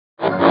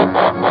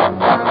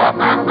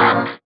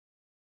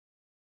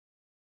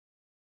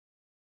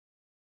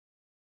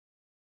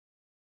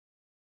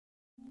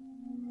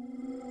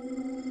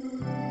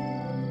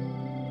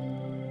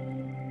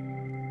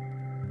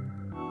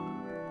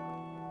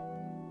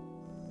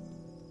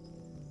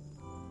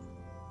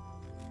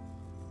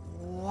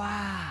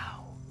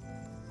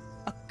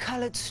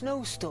coloured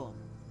snowstorm.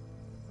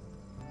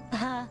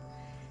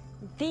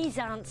 These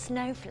aren't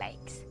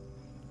snowflakes.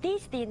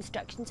 These are the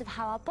instructions of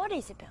how our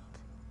bodies are built.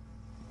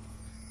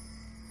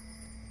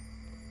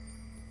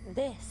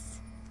 This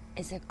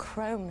is a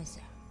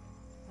chromosome.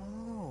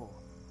 Oh,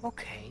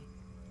 okay.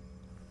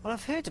 Well,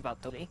 I've heard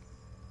about those.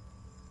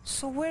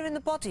 So where in the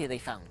body are they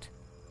found?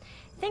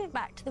 Think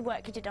back to the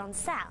work you did on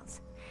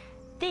cells.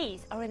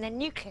 These are in the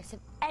nucleus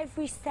of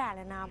every cell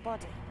in our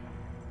body.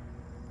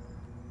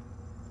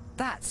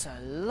 That's a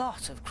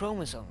lot of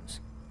chromosomes.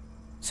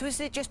 So is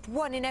there just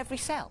one in every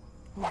cell?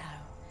 No.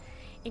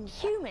 In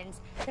humans,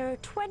 there are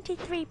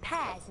 23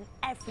 pairs in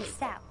every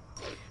cell.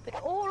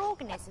 But all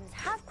organisms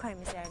have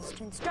chromosomes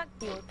to instruct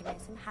the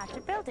organism how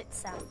to build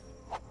itself.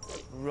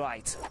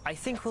 Right. I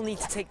think we'll need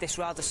to take this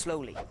rather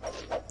slowly.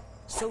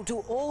 So do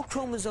all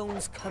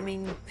chromosomes come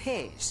in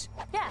pairs?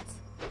 Yes,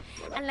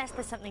 unless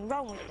there's something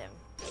wrong with them.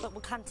 But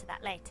we'll come to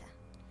that later.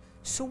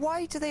 So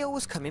why do they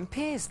always come in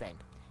pairs then?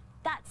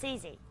 That's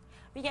easy.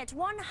 We get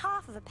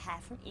 1/2 of a pair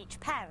from each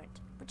parent,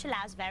 which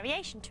allows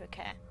variation to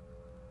occur.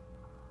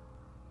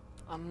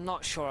 I'm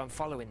not sure I'm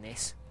following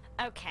this.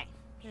 OK,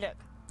 look,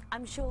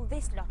 I'm sure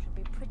this lot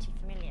will be pretty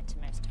familiar to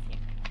most of you.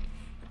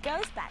 It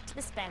goes back to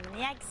the sperm and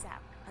the egg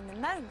cell and the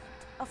moment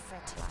of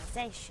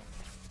fertilization.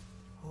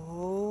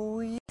 Oh,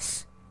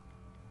 yes.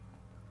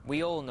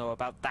 We all know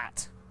about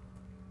that.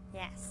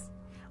 Yes.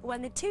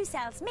 When the two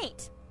cells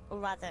meet, or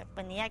rather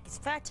when the egg is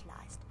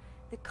fertilized,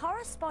 the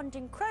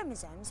corresponding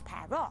chromosomes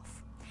pair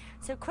off.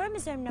 So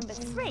chromosome number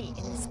 3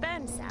 in the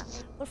sperm cell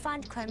will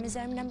find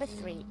chromosome number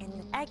 3 in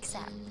the egg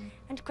cell,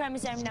 and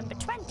chromosome number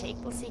 20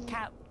 will seek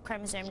out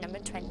chromosome number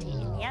 20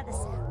 in the other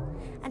cell,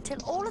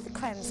 until all of the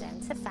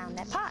chromosomes have found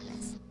their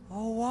partners.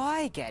 Oh,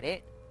 I get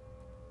it.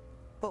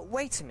 But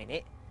wait a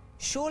minute.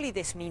 Surely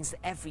this means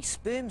that every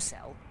sperm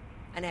cell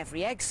and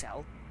every egg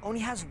cell only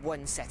has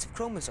one set of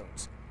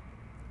chromosomes,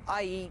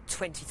 i.e.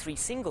 23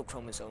 single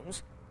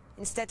chromosomes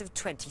instead of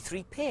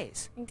 23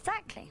 pairs.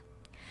 Exactly.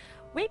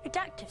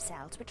 Reproductive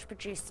cells, which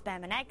produce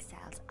sperm and egg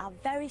cells, are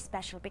very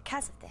special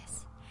because of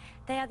this.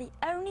 They are the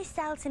only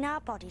cells in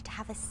our body to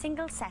have a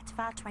single set of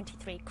our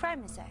 23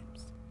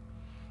 chromosomes.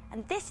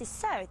 And this is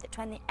so that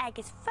when the egg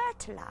is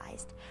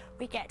fertilized,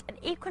 we get an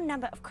equal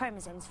number of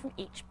chromosomes from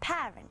each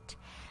parent,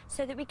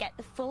 so that we get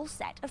the full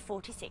set of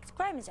 46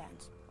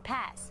 chromosomes,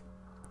 pairs.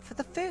 For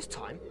the first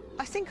time,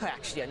 I think I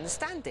actually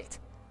understand it.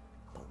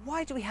 But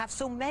why do we have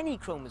so many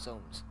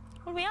chromosomes?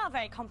 Well, we are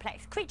very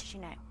complex creatures,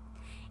 you know.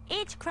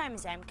 Each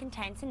chromosome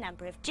contains a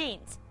number of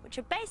genes, which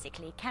are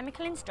basically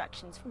chemical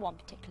instructions for one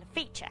particular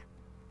feature.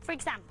 For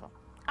example,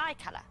 eye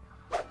colour,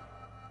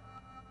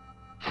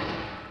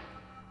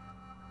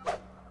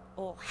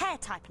 or hair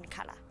type and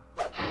colour,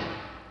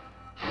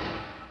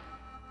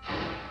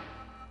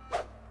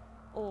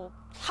 or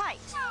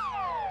height,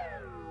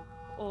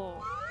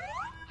 or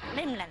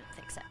limb length,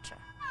 etc.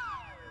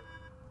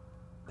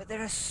 But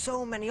there are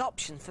so many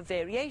options for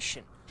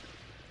variation.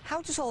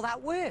 How does all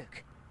that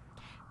work?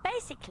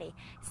 Basically,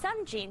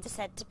 some genes are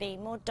said to be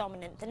more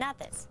dominant than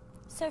others.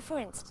 So, for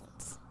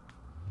instance,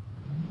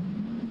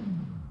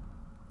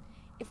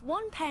 if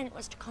one parent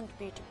was to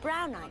contribute a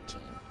brown-eyed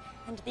gene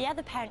and the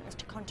other parent was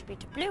to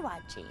contribute a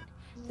blue-eyed gene,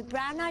 the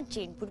brown-eyed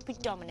gene would be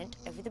dominant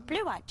over the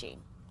blue-eyed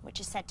gene,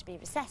 which is said to be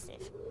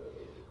recessive.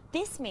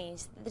 This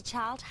means that the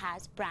child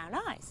has brown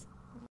eyes.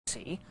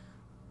 See?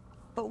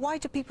 But why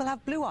do people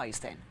have blue eyes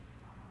then?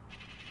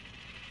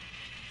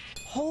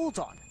 Hold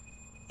on.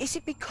 Is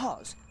it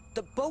because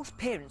that both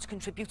parents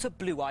contribute a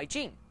blue-eye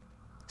gene?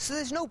 So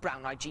there's no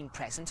brown-eye gene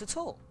present at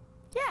all?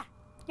 Yeah,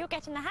 you're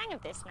getting the hang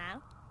of this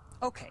now.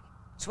 OK,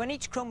 so when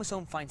each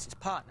chromosome finds its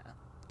partner,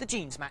 the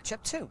genes match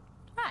up too.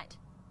 Right.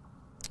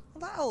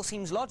 Well, that all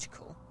seems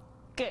logical.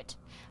 Good.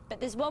 But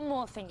there's one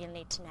more thing you'll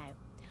need to know.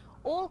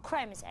 All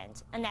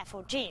chromosomes, and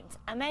therefore genes,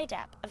 are made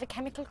up of a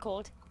chemical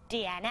called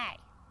DNA.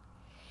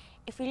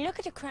 If we look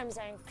at a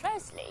chromosome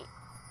closely,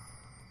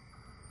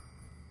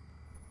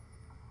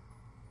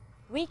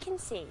 we can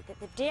see that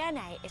the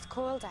DNA is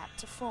coiled up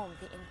to form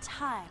the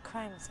entire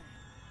chromosome.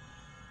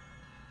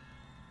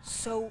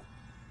 So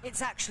it's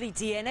actually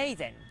DNA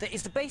then that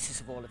is the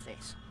basis of all of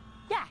this?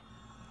 Yeah.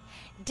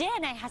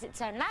 DNA has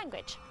its own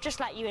language, just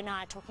like you and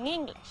I are talking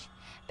English.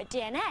 But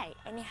DNA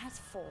only has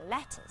 4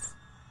 letters.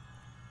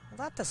 Well,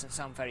 that doesn't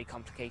sound very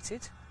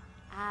complicated.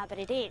 Ah, but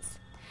it is.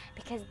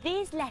 Because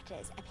these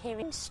letters appear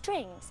in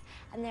strings,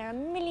 and there are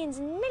millions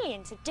and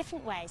millions of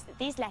different ways that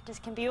these letters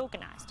can be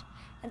organised.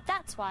 And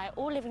that's why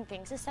all living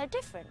things are so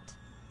different.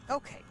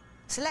 OK,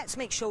 so let's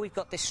make sure we've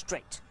got this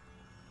straight.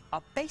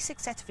 Our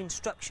basic set of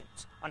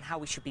instructions on how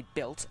we should be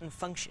built and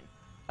function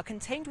are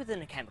contained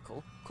within a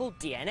chemical called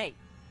DNA.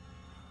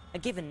 A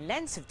given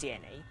length of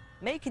DNA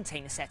may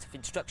contain a set of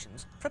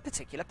instructions for a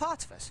particular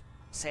part of us,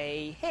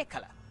 say hair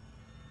colour.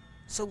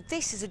 So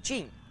this is a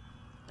gene,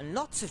 and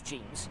lots of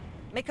genes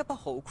make up a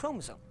whole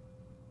chromosome.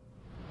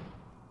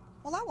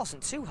 Well, that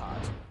wasn't too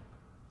hard.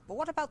 But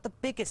what about the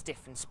biggest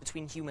difference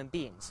between human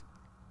beings?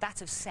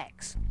 That of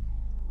sex.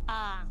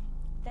 Ah,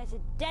 There's a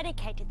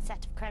dedicated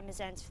set of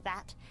chromosomes for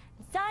that,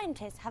 and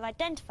scientists have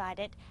identified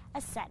it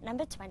as set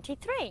number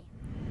 23.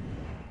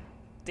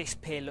 This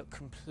pair look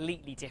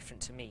completely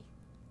different to me.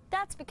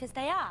 That's because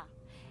they are.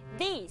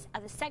 These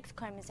are the sex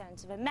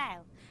chromosomes of a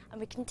male, and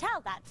we can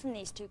tell that from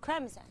these two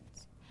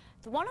chromosomes.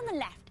 The one on the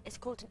left is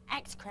called an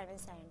X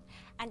chromosome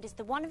and is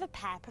the one of a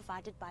pair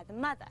provided by the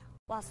mother,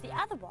 whilst the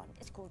other one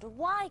is called a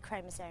Y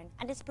chromosome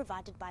and is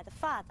provided by the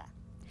father.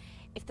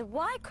 If the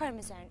Y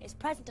chromosome is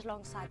present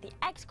alongside the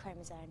X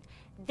chromosome,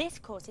 this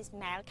causes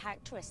male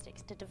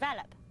characteristics to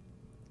develop.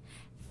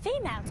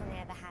 Females, on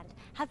the other hand,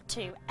 have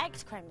two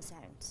X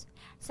chromosomes,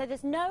 so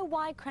there's no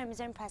Y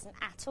chromosome present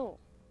at all.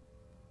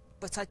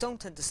 But I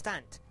don't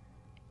understand.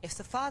 If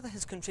the father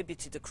has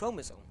contributed a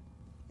chromosome,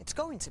 it's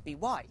going to be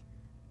Y.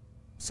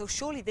 So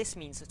surely this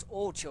means that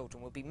all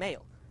children will be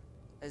male,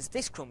 as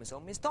this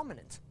chromosome is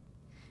dominant.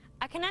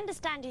 I can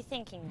understand you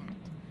thinking that,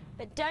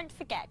 but don't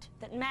forget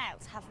that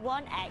males have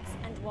one X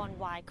and one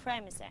Y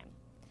chromosome.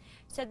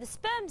 So the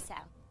sperm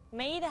cell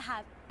may either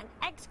have an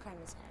X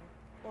chromosome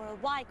or a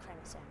Y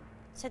chromosome,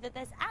 so that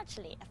there's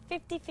actually a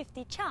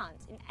 50-50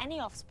 chance in any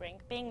offspring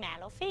being male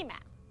or female.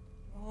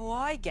 Oh,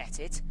 I get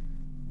it.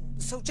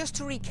 So just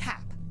to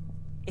recap,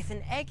 if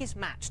an egg is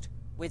matched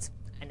with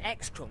an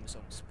X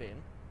chromosome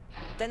sperm,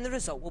 then the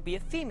result will be a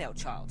female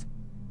child.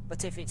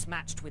 But if it's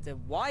matched with a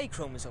Y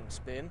chromosome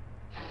sperm,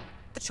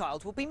 the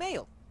child will be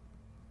male.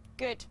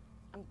 Good.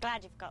 I'm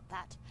glad you've got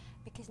that,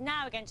 because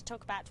now we're going to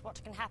talk about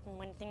what can happen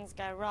when things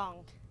go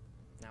wrong.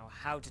 Now,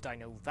 how did I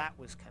know that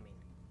was coming?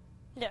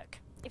 Look,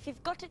 if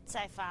you've got it so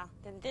far,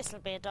 then this'll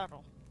be a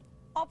doddle.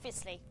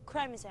 Obviously,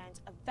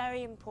 chromosomes are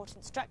very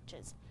important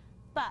structures,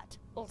 but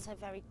also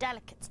very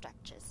delicate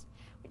structures,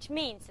 which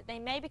means that they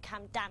may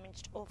become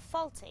damaged or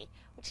faulty,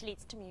 which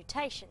leads to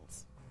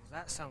mutations.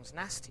 That sounds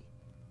nasty.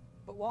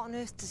 But what on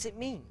earth does it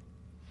mean?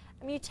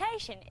 A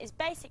mutation is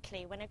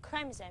basically when a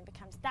chromosome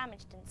becomes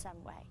damaged in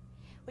some way,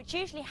 which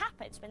usually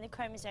happens when the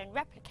chromosome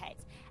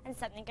replicates and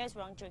something goes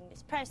wrong during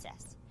this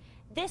process.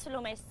 This will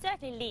almost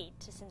certainly lead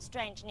to some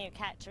strange new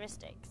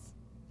characteristics.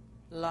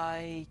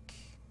 Like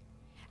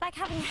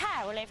having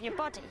hair all over your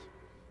body,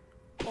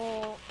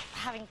 or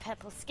having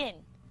purple skin,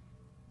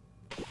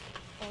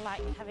 or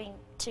like having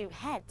two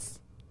heads.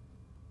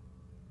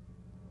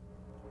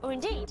 Or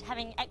indeed,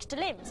 having extra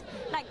limbs,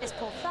 like this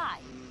poor fly.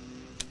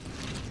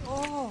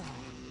 Oh!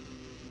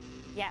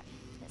 Yeah,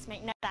 let's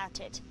make no doubt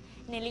it.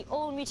 Nearly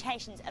all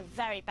mutations are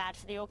very bad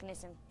for the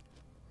organism.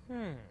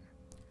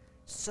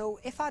 So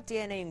if our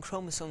DNA and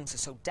chromosomes are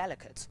so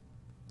delicate,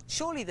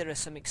 surely there are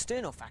some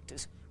external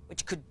factors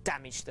which could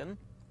damage them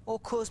or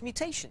cause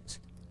mutations.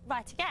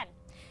 Right again.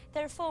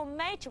 There are four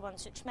major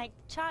ones which make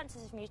the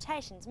chances of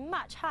mutations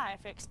much higher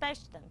if you're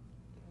exposed to them.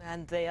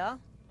 And they are?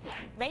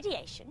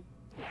 Radiation,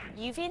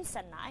 UV and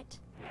sunlight,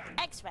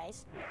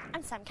 X-rays,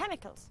 and some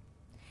chemicals.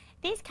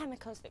 These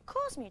chemicals that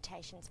cause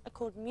mutations are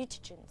called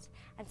mutagens,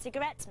 and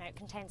cigarette smoke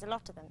contains a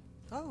lot of them.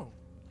 Oh.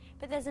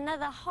 But there's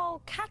another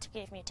whole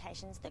category of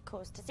mutations that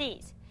cause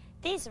disease.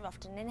 These are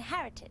often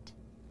inherited.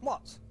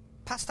 What?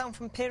 Passed down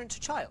from parent to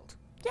child?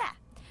 Yeah,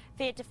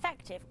 via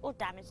defective or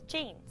damaged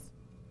genes.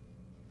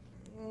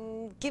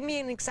 Give me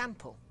an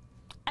example.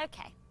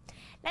 OK,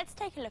 let's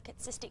take a look at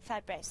cystic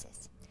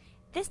fibrosis.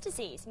 This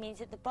disease means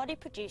that the body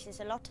produces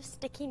a lot of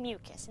sticky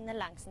mucus in the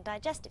lungs and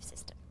digestive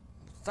system.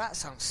 That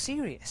sounds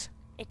serious.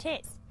 It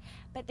is,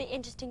 but the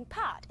interesting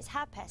part is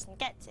how a person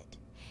gets it.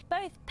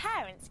 Both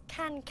parents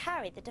can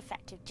carry the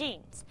defective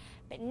genes,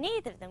 but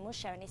neither of them will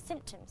show any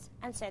symptoms,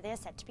 and so they are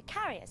said to be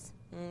carriers.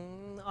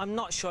 I'm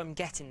not sure I'm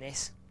getting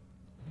this.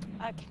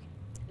 OK,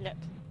 look.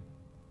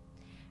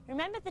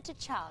 Remember that a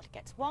child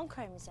gets one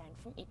chromosome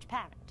from each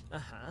parent.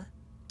 Uh-huh.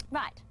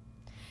 Right.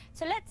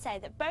 So let's say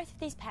that both of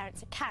these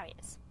parents are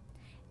carriers.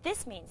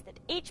 This means that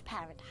each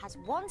parent has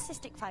one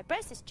cystic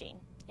fibrosis gene,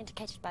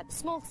 indicated by the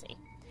small c,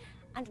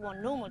 and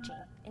one normal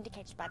gene,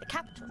 indicated by the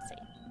capital C.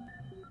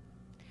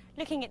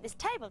 Looking at this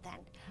table then,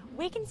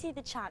 we can see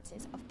the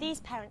chances of these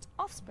parents'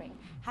 offspring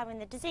having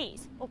the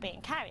disease or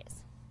being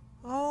carriers.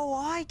 Oh,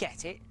 I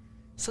get it.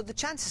 So the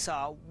chances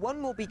are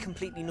one will be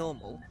completely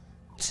normal,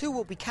 two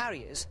will be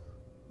carriers,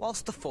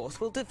 whilst the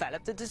fourth will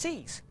develop the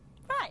disease.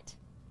 Right.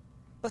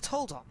 But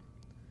hold on.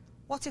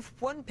 What if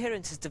one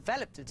parent has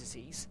developed the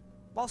disease,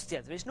 whilst the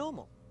other is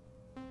normal?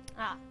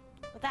 Ah,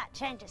 well that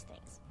changes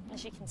things,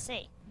 as you can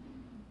see.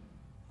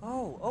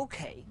 Oh,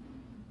 OK.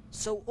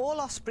 So all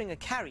offspring are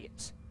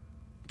carriers,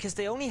 because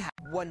they only have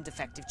one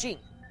defective gene.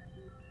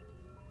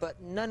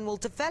 But none will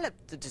develop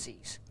the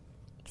disease.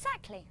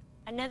 Exactly.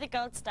 Another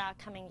gold star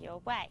coming your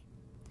way.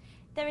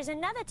 There is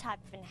another type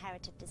of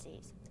inherited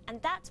disease,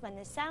 and that's when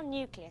the cell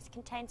nucleus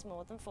contains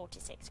more than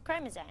 46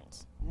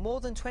 chromosomes. More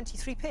than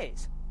 23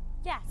 pairs?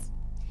 Yes.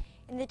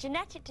 In the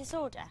genetic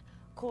disorder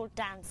called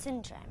Down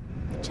syndrome,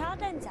 the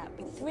child ends up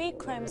with 3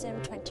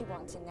 chromosome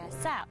 21s in their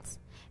cells,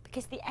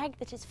 because the egg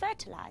that is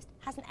fertilised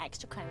has an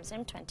extra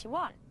chromosome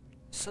 21.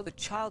 So the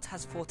child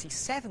has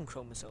 47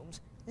 chromosomes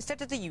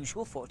instead of the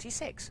usual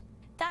 46?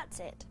 That's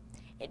it.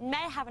 It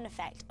may have an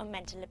effect on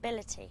mental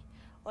ability,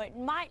 or it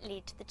might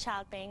lead to the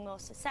child being more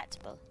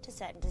susceptible to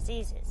certain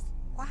diseases.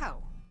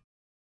 Wow,